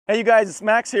Hey you guys, it's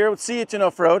Max here with CAtuned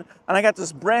Off-road, and I got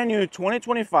this brand new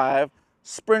 2025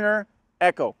 Sprinter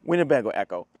Ekko, Winnebago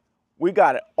Ekko. We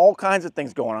got it, all kinds of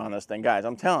things going on this thing, guys,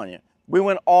 I'm telling you. We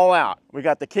went all out. We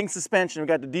got the king suspension, we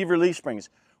got the D release springs,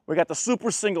 we got the super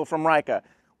single from Rika,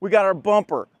 we got our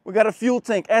bumper, we got a fuel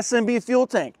tank, SMB fuel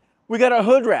tank, we got a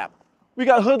hood wrap, we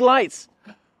got hood lights.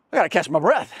 I gotta catch my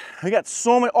breath. We got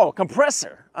so many,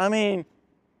 compressor. I mean,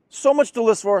 so much to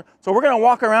list for. So we're gonna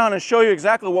walk around and show you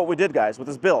exactly what we did, guys, with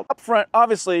this build. Up front,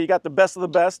 obviously, you got the best of the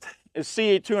best is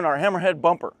CAtuned, our hammerhead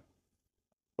bumper.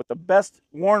 With the best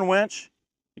worn winch,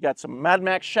 you got some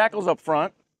MadMax shackles up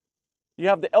front. You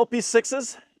have the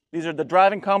LP6s. These are the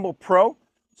Driving Combo Pro,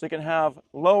 so you can have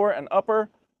lower and upper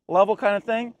level kind of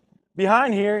thing.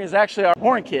 Behind here is actually our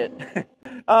horn kit.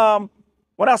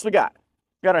 What else we got?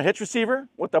 We got our hitch receiver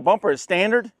with the bumper is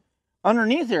standard.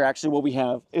 Underneath here, actually, what we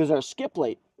have is our skip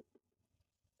plate.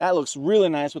 That looks really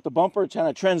nice with the bumper. It kind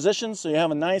of transitions, so you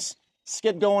have a nice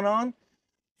skid going on.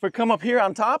 If we come up here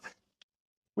on top,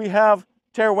 we have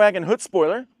Wagon hood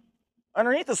spoiler.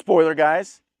 Underneath the spoiler,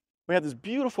 guys, we have this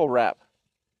beautiful wrap.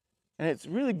 And it's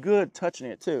really good touching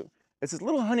it, too. It's this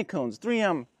little honeycombs,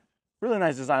 3M, really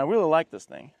nice design. I really like this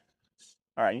thing.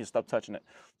 All right, you can stop touching it.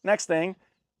 Next thing,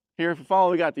 here, if you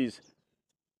follow, we got these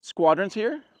squadrons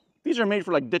here. These are made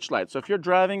for like ditch lights. So if you're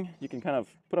driving, you can kind of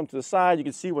put them to the side. You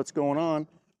can see what's going on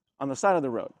the side of the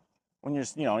road when you're,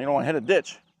 you don't want to hit a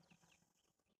ditch.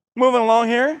 Moving along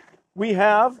here, we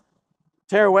have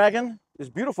Wagon.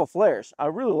 These beautiful flares. I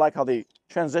really like how they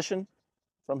transition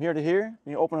from here to here.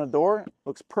 When you open the door, it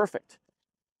looks perfect.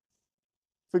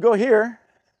 If we go here,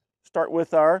 start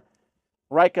with our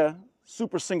Rika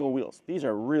super single wheels. These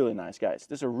are really nice, guys.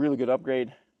 This is a really good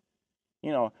upgrade.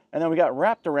 And then we got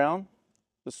wrapped around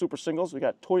the super singles, we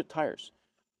got Toyota tires.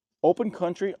 Open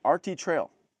country RT trail.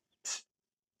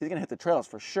 He's gonna hit the trails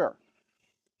for sure.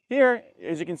 Here,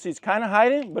 as you can see, it's kind of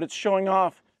hiding, but it's showing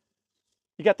off.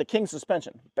 You got the king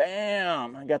suspension.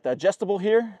 Bam! I got the adjustable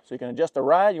here, so you can adjust the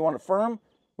ride. You want it firm,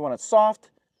 you want it soft.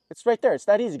 It's right there. It's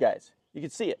that easy, guys. You can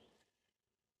see it.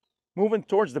 Moving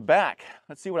towards the back,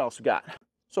 let's see what else we got.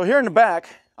 So here in the back,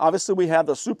 obviously we have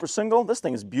the super single. This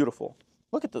thing is beautiful.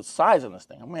 Look at the size of this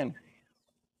thing. Oh man.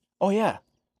 Oh yeah.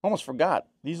 Almost forgot.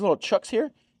 These little chucks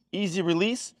here, easy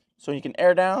release, so you can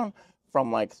air down from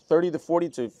like 30 to 40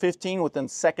 to 15 within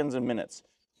seconds and minutes.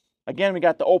 Again, we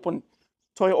got the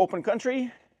Toyota open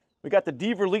country. We got the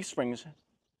D release springs.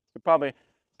 You probably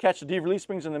catch the D release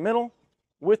springs in the middle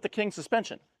with the king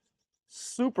suspension.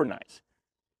 Super nice.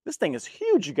 This thing is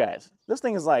huge, you guys. This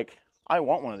thing is like, I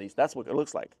want one of these. That's what it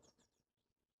looks like.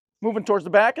 Moving towards the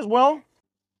back as well.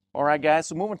 All right, guys,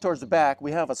 so moving towards the back,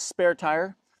 we have a spare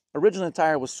tire. Originally, the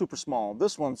tire was super small.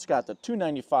 This one's got the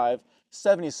 295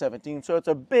 70/17, so it's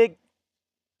a big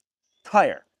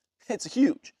tire. It's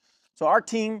huge. So our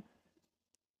team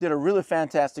did a really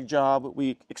fantastic job.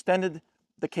 We extended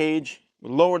the cage, we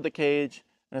lowered the cage,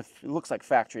 and it looks like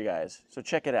factory, guys. So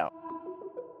check it out.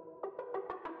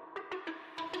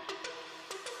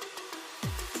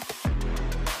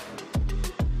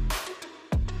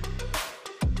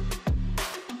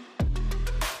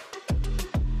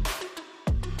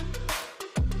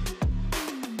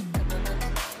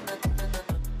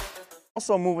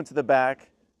 Also moving to the back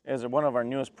is one of our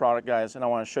newest product, guys, and I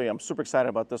want to show you. I'm super excited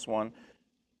about this one.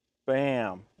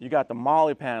 Bam! You got the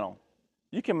molly panel.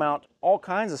 You can mount all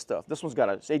kinds of stuff. This one's got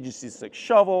a AGC6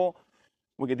 shovel.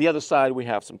 We get the other side. We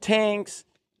have some tanks.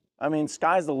 I mean,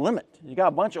 sky's the limit. You got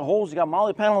a bunch of holes. You got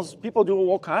molly panels. People do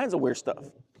all kinds of weird stuff.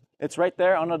 It's right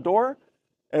there on the door.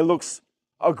 It looks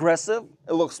aggressive.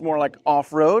 It looks more like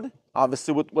off-road.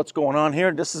 Obviously, with what's going on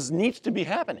here, needs to be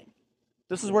happening.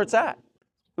 This is where it's at.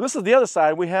 This is the other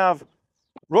side. We have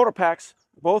rotor packs,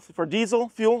 both for diesel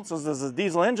fuel. So this is a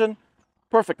diesel engine.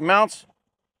 Perfect mounts.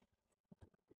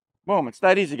 Boom, it's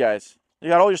that easy, guys. You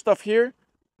got all your stuff here.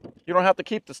 You don't have to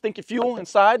keep the stinky fuel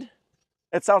inside.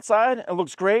 It's outside. It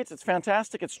looks great. It's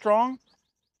fantastic. It's strong.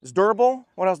 It's durable.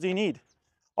 What else do you need?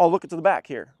 Oh, look into the back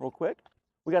here real quick.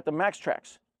 We got the Max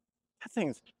tracks. That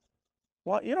thing's,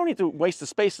 well, you don't need to waste the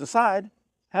space inside.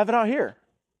 Have it out here.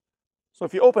 So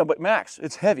if you open it, but Max,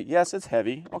 it's heavy. Yes, it's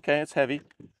heavy. Okay, it's heavy.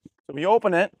 So when you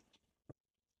open it,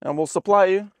 and we'll supply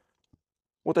you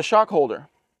with a shock holder.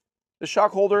 The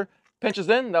shock holder pinches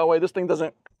in. That way this thing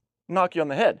doesn't knock you on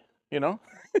the head,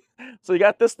 So you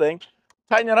got this thing.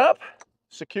 Tighten it up.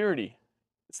 Security.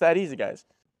 It's that easy, guys.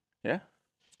 Yeah,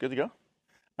 it's good to go.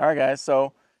 All right, guys.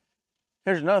 So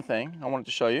here's another thing I wanted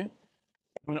to show you.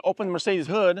 When you open the Mercedes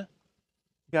hood,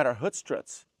 you got our hood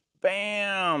struts.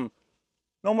 Bam!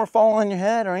 No more falling on your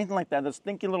head or anything like that. The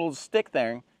stinky little stick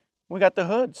there. We got the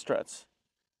hood struts.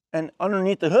 And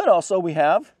underneath the hood also we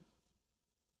have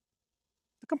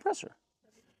compressor.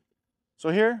 So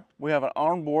here we have an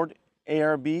onboard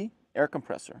ARB air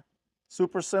compressor.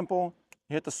 Super simple.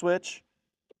 You hit the switch,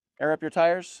 air up your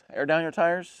tires, air down your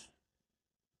tires,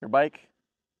 your bike.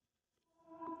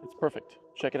 It's perfect.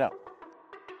 Check it out.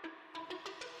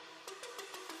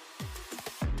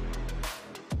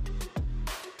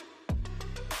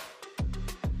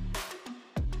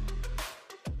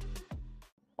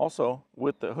 Also,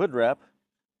 with the hood wrap,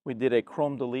 we did a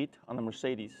chrome delete on the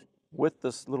Mercedes with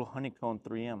this little honeycomb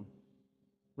 3M.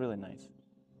 Really nice.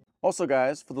 Also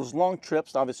guys, for those long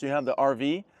trips, obviously you have the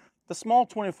RV, the small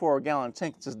 24-gallon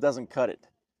tank just doesn't cut it.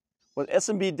 What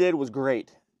S&B did was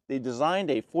great. They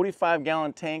designed a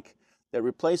 45-gallon tank that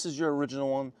replaces your original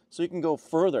one so you can go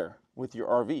further with your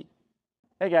RV.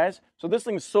 Hey guys, so this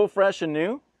thing's so fresh and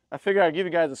new, I figured I'd give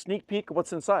you guys a sneak peek of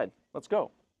what's inside. Let's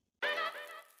go.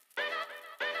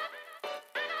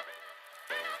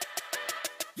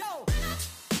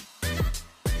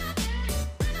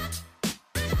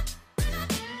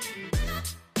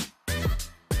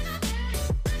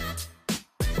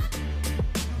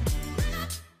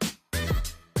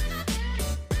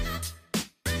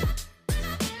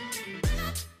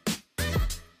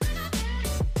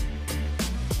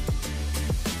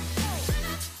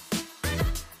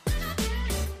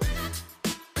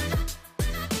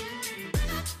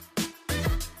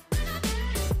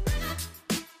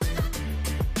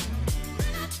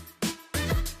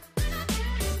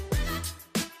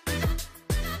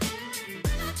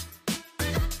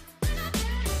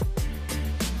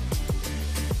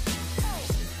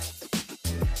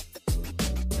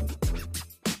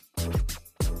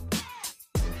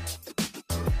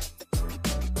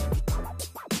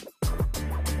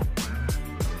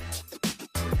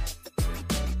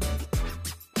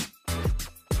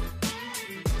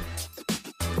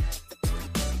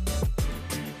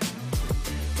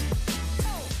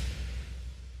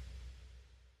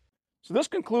 So this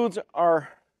concludes our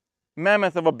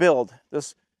mammoth of a build.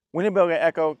 This Winnebago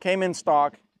Ekko came in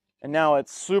stock, and now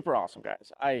it's super awesome,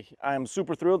 guys. I am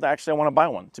super thrilled. Actually, I want to buy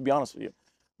one, to be honest with you.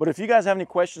 But if you guys have any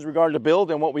questions regarding the build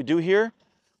and what we do here,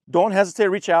 don't hesitate to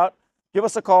reach out. Give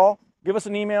us a call. Give us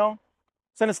an email.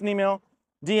 Send us an email.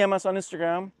 DM us on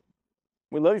Instagram.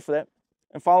 We love you for that.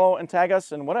 And follow and tag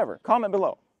us and whatever. Comment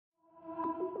below.